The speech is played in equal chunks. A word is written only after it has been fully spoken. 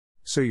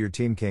So your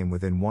team came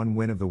within one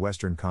win of the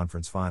Western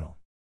Conference Final.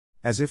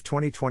 As if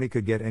 2020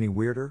 could get any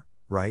weirder,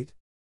 right?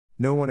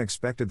 No one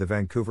expected the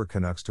Vancouver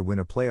Canucks to win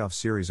a playoff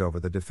series over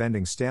the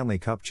defending Stanley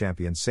Cup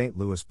champion St.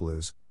 Louis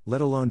Blues,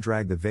 let alone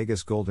drag the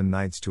Vegas Golden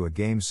Knights to a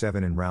Game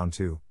 7 in Round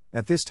 2,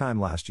 at this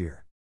time last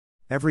year.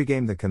 Every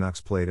game the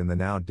Canucks played in the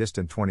now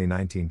distant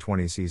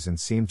 2019-20 season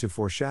seemed to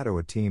foreshadow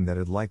a team that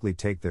would likely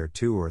take their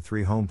 2 or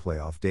 3 home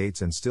playoff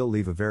dates and still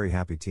leave a very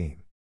happy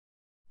team.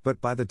 But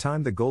by the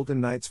time the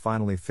Golden Knights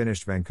finally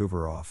finished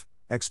Vancouver off,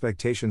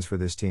 expectations for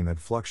this team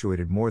had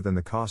fluctuated more than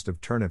the cost of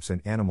turnips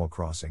in Animal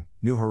Crossing,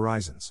 New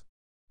Horizons.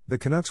 The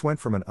Canucks went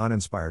from an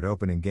uninspired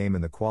opening game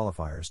in the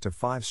qualifiers to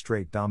 5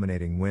 straight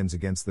dominating wins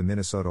against the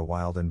Minnesota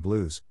Wild and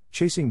Blues,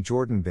 chasing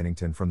Jordan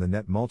Binnington from the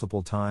net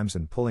multiple times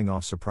and pulling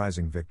off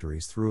surprising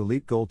victories through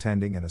elite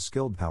goaltending and a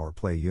skilled power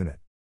play unit.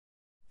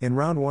 In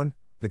Round 1,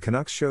 the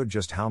Canucks showed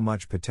just how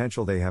much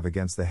potential they have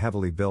against the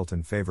heavily built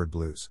and favored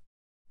Blues.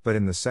 But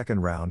in the second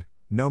round,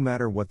 no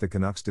matter what the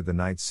Canucks did, the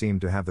Knights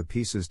seemed to have the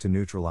pieces to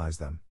neutralize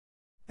them.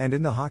 And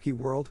in the hockey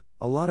world,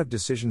 a lot of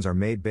decisions are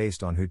made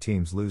based on who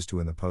teams lose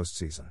to in the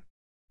postseason.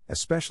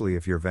 Especially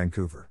if you're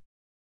Vancouver.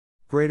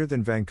 Greater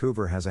Than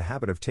Vancouver has a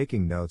habit of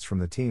taking notes from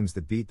the teams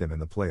that beat them in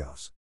the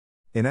playoffs.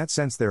 In that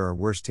sense, there are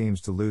worse teams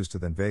to lose to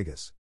than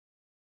Vegas.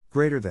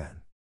 Greater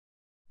Than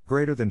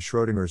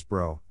Schrodinger's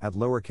Bro, at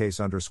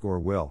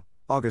 _Will,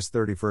 August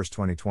 31,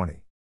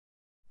 2020.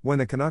 When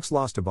the Canucks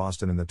lost to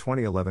Boston in the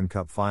 2011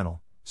 Cup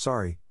Final,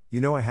 sorry,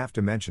 I have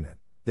to mention it,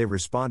 they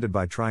responded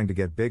by trying to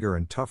get bigger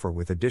and tougher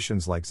with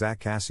additions like Zach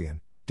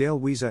Kassian, Dale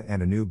Wiesa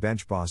and a new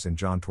bench boss in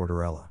John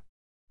Tortorella.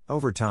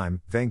 Over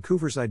time,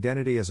 Vancouver's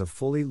identity as a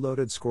fully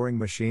loaded scoring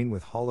machine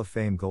with Hall of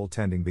Fame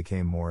goaltending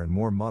became more and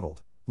more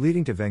muddled,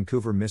 leading to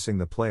Vancouver missing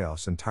the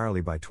playoffs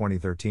entirely by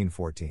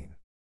 2013-14.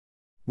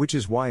 Which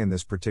is why in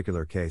this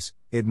particular case,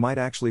 it might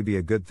actually be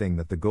a good thing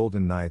that the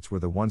Golden Knights were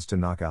the ones to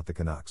knock out the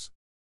Canucks.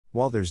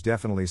 While there's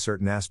definitely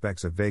certain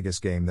aspects of Vegas'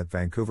 game that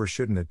Vancouver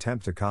shouldn't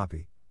attempt to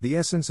copy, the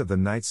essence of the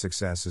Knights'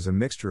 success is a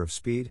mixture of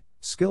speed,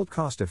 skilled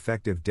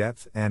cost-effective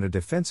depth and a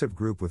defensive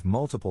group with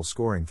multiple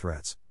scoring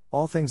threats.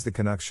 All things the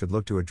Canucks should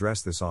look to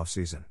address this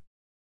offseason.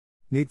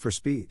 Need for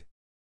speed.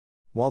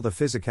 While the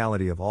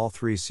physicality of all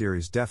 3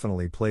 series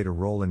definitely played a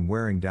role in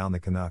wearing down the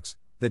Canucks,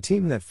 the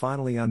team that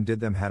finally undid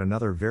them had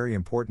another very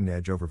important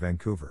edge over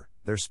Vancouver: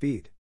 their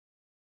speed.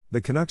 The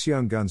Canucks'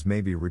 young guns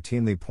may be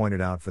routinely pointed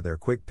out for their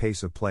quick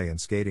pace of play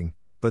and skating,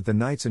 but the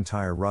Knights'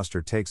 entire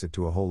roster takes it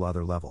to a whole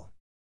other level.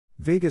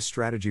 Vegas'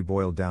 strategy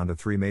boiled down to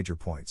 3 major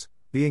points: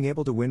 being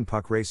able to win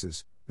puck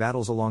races,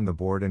 battles along the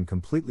board and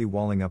completely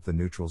walling up the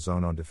neutral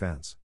zone on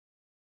defense.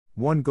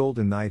 One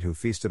Golden Knight who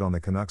feasted on the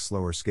Canucks'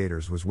 slower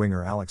skaters was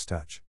winger Alex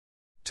Tuch.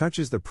 Tuch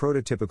is the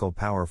prototypical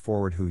power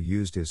forward who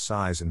used his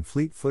size and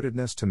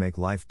fleet-footedness to make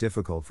life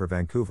difficult for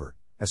Vancouver,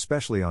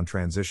 especially on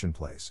transition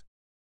plays.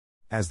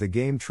 As the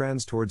game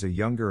trends towards a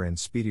younger and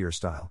speedier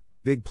style,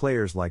 big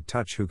players like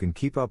Tuch who can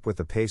keep up with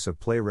the pace of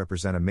play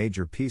represent a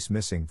major piece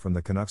missing from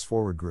the Canucks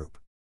forward group.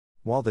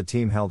 While the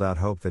team held out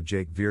hope that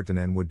Jake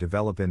Virtanen would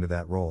develop into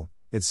that role,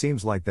 it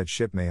seems like that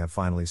ship may have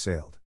finally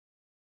sailed.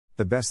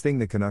 The best thing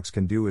the Canucks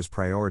can do is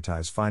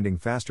prioritize finding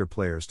faster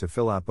players to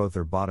fill out both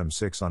their bottom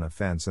 6 on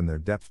offense and their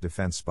depth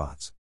defense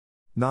spots.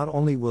 Not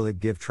only will it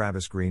give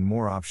Travis Green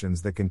more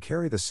options that can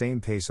carry the same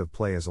pace of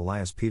play as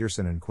Elias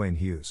Pettersson and Quinn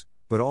Hughes,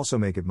 but also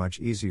make it much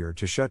easier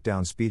to shut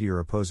down speedier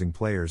opposing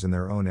players in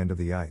their own end of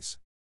the ice.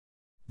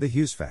 The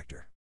Hughes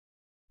factor.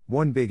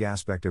 One big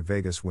aspect of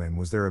Vegas' win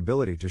was their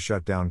ability to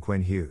shut down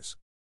Quinn Hughes.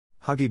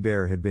 Huggy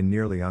Bear had been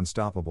nearly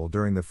unstoppable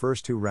during the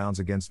first 2 rounds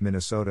against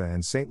Minnesota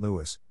and St.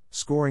 Louis,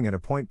 scoring at a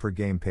point per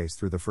game pace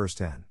through the first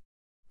 10.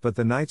 But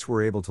the Knights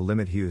were able to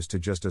limit Hughes to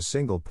just a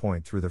single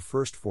point through the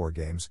first 4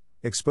 games,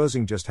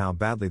 exposing just how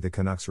badly the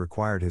Canucks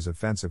required his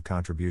offensive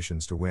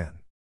contributions to win.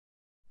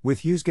 With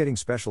Hughes getting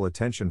special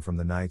attention from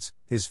the Knights,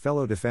 his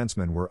fellow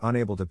defensemen were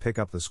unable to pick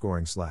up the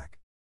scoring slack.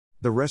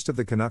 The rest of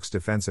the Canucks'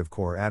 defensive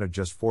core added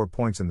just 4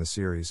 points in the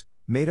series,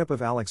 made up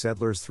of Alex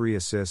Edler's 3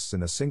 assists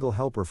and a single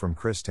helper from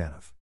Chris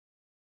Tanev.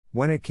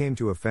 When it came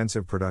to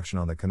offensive production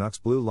on the Canucks'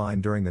 blue line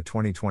during the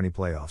 2020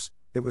 playoffs,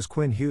 it was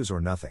Quinn Hughes or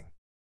nothing.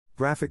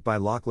 Graphic by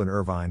Lachlan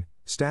Irvine,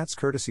 stats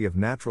courtesy of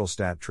Natural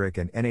Stat Trick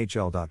and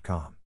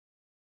NHL.com.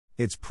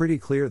 It's pretty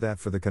clear that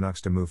for the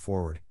Canucks to move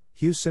forward,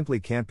 Hughes simply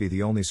can't be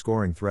the only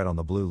scoring threat on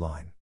the blue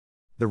line.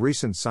 The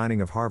recent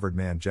signing of Harvard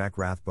man Jack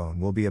Rathbone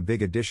will be a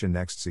big addition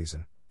next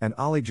season, and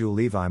Ollie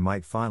Julevi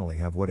might finally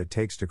have what it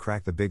takes to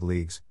crack the big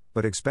leagues,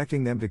 but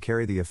expecting them to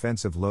carry the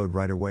offensive load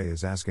right away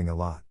is asking a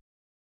lot.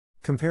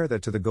 Compare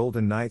that to the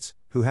Golden Knights,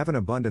 who have an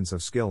abundance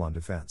of skill on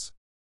defense.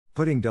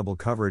 Putting double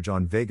coverage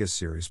on Vegas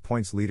series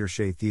points leader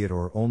Shea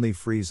Theodore only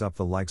frees up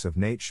the likes of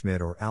Nate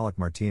Schmidt or Alec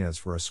Martinez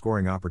for a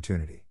scoring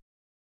opportunity.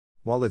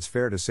 While it's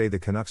fair to say the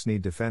Canucks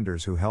need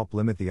defenders who help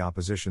limit the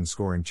opposition's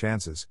scoring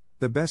chances,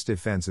 the best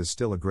defense is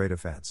still a great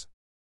offense.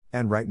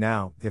 And right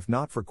now, if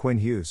not for Quinn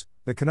Hughes,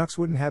 the Canucks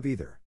wouldn't have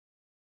either.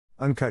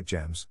 Uncut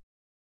gems.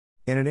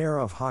 In an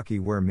era of hockey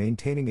where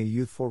maintaining a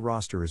youthful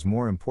roster is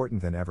more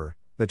important than ever,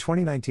 The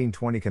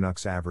 2019-20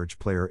 Canucks average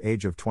player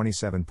age of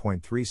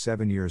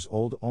 27.37 years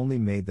old only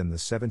made them the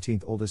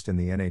 17th oldest in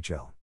the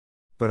NHL.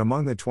 But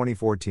among the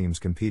 24 teams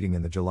competing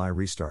in the July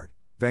restart,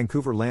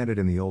 Vancouver landed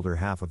in the older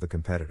half of the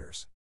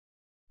competitors.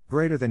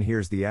 Greater than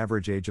here's the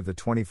average age of the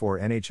 24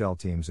 NHL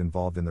teams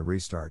involved in the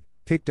restart,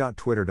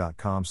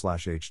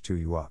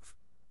 pic.twitter.com/h2uf.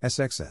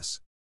 SXS.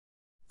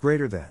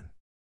 Greater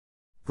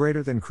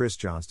than Chris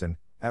Johnston,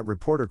 at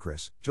Reporter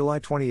Chris, July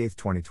 28,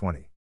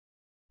 2020.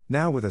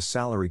 Now with a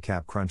salary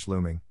cap crunch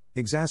looming,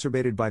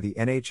 exacerbated by the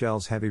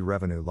NHL's heavy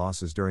revenue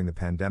losses during the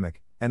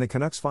pandemic, and the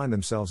Canucks find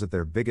themselves at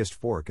their biggest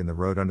fork in the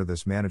road under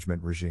this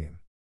management regime.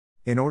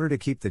 In order to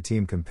keep the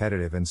team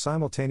competitive and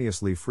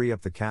simultaneously free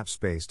up the cap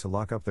space to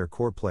lock up their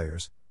core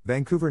players,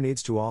 Vancouver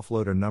needs to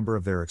offload a number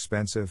of their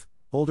expensive,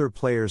 older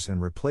players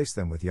and replace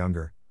them with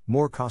younger,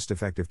 more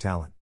cost-effective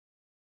talent.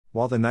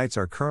 While the Knights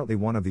are currently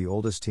one of the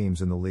oldest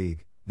teams in the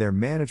league, their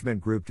management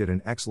group did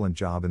an excellent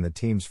job in the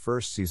team's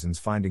first seasons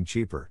finding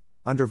cheaper,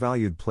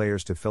 undervalued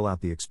players to fill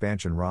out the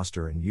expansion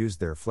roster and used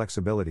their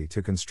flexibility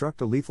to construct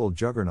a lethal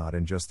juggernaut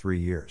in just 3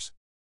 years.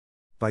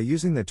 By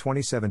using the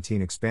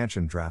 2017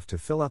 expansion draft to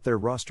fill out their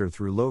roster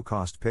through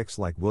low-cost picks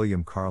like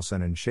William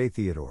Karlsson and Shea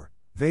Theodore,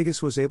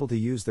 Vegas was able to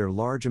use their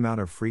large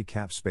amount of free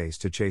cap space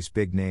to chase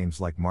big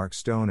names like Mark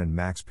Stone and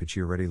Max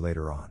Pacioretty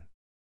later on.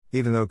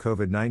 Even though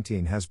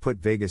COVID-19 has put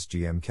Vegas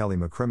GM Kelly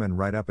McCrimmon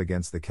right up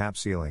against the cap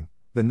ceiling,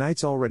 the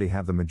Knights already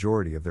have the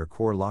majority of their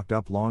core locked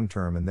up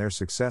long-term, and their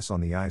success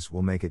on the ice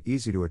will make it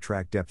easy to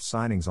attract depth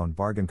signings on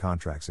bargain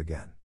contracts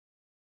again.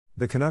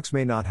 The Canucks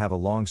may not have a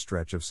long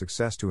stretch of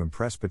success to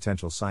impress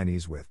potential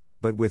signees with,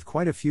 but with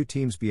quite a few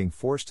teams being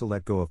forced to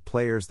let go of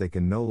players they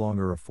can no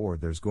longer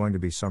afford, there's going to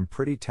be some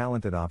pretty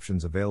talented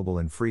options available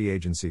in free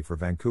agency for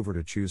Vancouver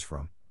to choose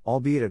from,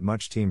 albeit at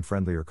much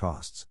team-friendlier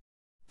costs.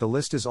 The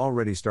list is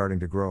already starting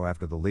to grow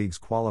after the league's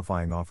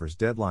qualifying offers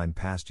deadline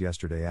passed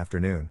yesterday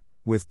afternoon,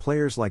 with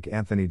players like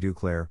Anthony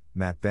Duclair,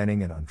 Matt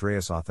Benning and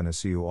Andreas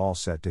Athanasiou all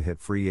set to hit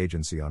free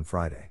agency on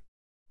Friday.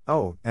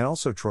 Oh, and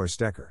also Troy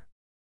Stecher.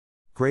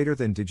 Greater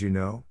than did you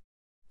know?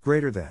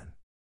 Greater than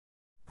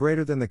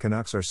the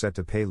Canucks are set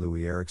to pay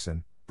Louis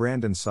Eriksson,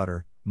 Brandon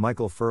Sutter,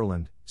 Michael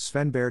Furland,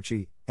 Sven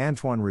Baertschi,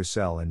 Antoine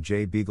Roussel and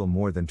Jay Beagle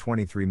more than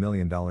 $23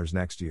 million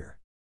next year.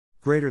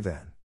 Greater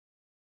than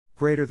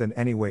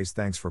anyways,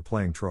 thanks for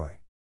playing, Troy.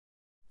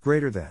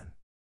 Greater than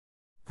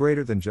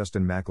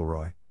Justin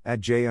McElroy, at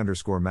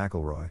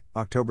J_McElroy,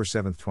 October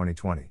 7,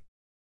 2020.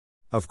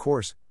 Of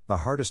course, the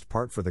hardest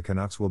part for the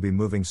Canucks will be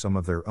moving some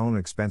of their own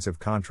expensive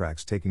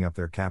contracts taking up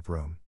their cap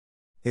room.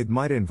 It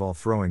might involve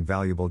throwing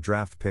valuable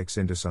draft picks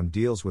into some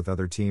deals with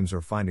other teams or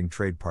finding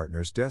trade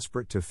partners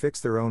desperate to fix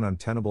their own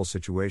untenable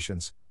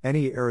situations,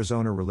 any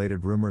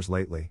Arizona-related rumors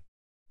lately.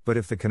 But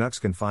if the Canucks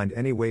can find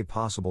any way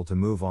possible to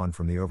move on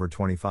from the over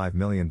 $25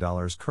 million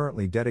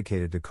currently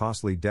dedicated to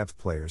costly depth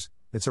players,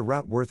 it's a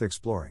route worth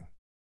exploring.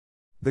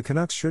 The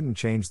Canucks shouldn't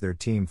change their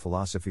team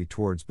philosophy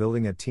towards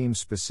building a team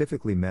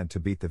specifically meant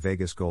to beat the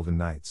Vegas Golden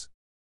Knights.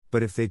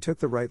 But if they took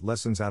the right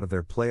lessons out of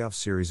their playoff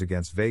series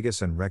against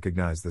Vegas and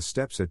recognized the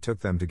steps it took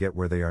them to get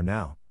where they are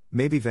now,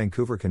 maybe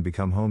Vancouver can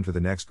become home to the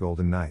next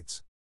Golden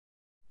Knights.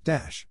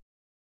 Thanks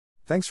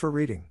for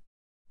reading.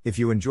 If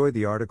you enjoyed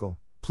the article,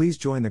 please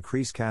join the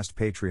Creasecast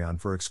Patreon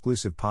for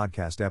exclusive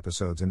podcast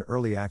episodes and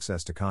early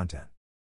access to content.